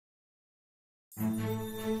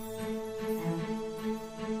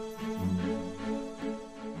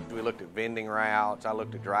We looked at vending routes, I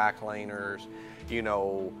looked at dry cleaners,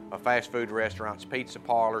 fast food restaurants, pizza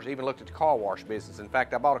parlors, even looked at the car wash business. In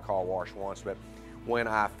fact, I bought a car wash once, but when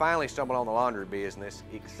I finally stumbled on the laundry business,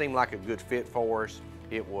 it seemed like a good fit for us.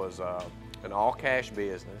 It was an all-cash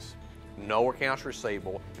business, no accounts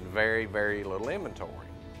receivable, and very, very little inventory.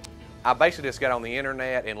 I basically just got on the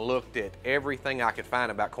internet and looked at everything I could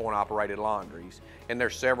find about coin-operated laundries. And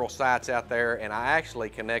there's several sites out there, and I actually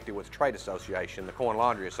connected with the trade association, the Coin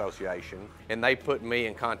Laundry Association, and they put me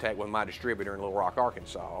in contact with my distributor in Little Rock,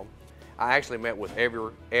 Arkansas. I actually met with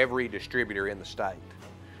every distributor in the state.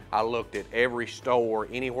 I looked at every store,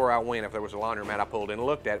 anywhere I went, if there was a laundromat, I pulled in and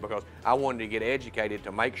looked at it because I wanted to get educated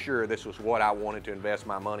to make sure this was what I wanted to invest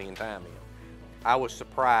my money and time in. I was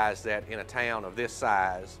surprised that in a town of this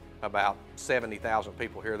size, about 70,000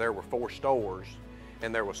 people here, there were 4 stores,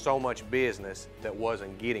 and there was so much business that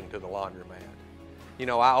wasn't getting to the laundromat.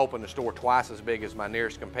 I opened a store twice as big as my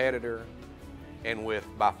nearest competitor, and with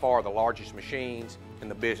by far the largest machines,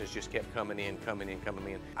 and the business just kept coming in.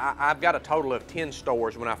 I've got a total of 10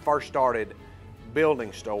 stores. When I first started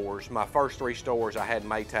building stores, my first 3 stores I had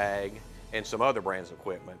Maytag and some other brands of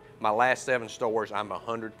equipment. My last 7 stores, I'm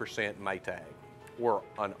 100% Maytag. We're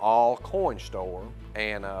an all coin store,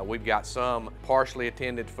 and we've got some partially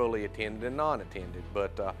attended, fully attended, and non-attended,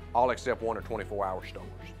 but all except 1 or 24-hour stores.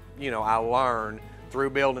 I learned through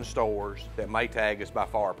building stores that Maytag is by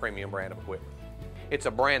far a premium brand of equipment. It's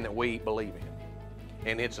a brand that we believe in,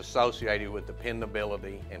 and it's associated with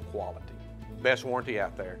dependability and quality. Best warranty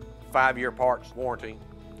out there, 5-year parts warranty,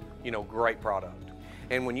 great product.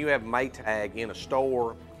 And when you have Maytag in a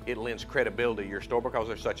store, it lends credibility to your store because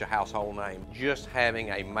they're such a household name. Just having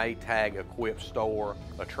a Maytag equipped store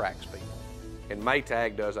attracts people. And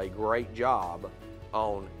Maytag does a great job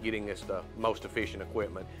on getting us the most efficient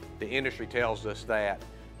equipment. The industry tells us that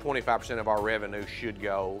 25% of our revenue should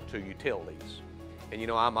go to utilities. And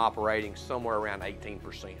I'm operating somewhere around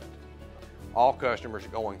 18%. All customers are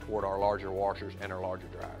going toward our larger washers and our larger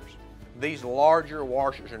dryers. These larger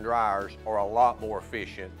washers and dryers are a lot more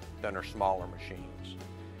efficient than our smaller machines.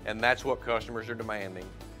 And that's what customers are demanding,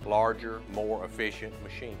 larger, more efficient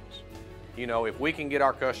machines. If we can get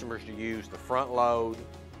our customers to use the front load,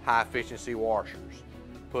 high efficiency washers,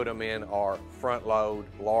 put them in our front load,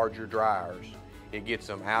 larger dryers, it gets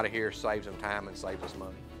them out of here, saves them time, and saves us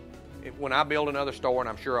money. When I build another store, and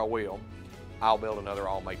I'm sure I will, I'll build another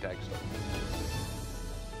all Maytag store.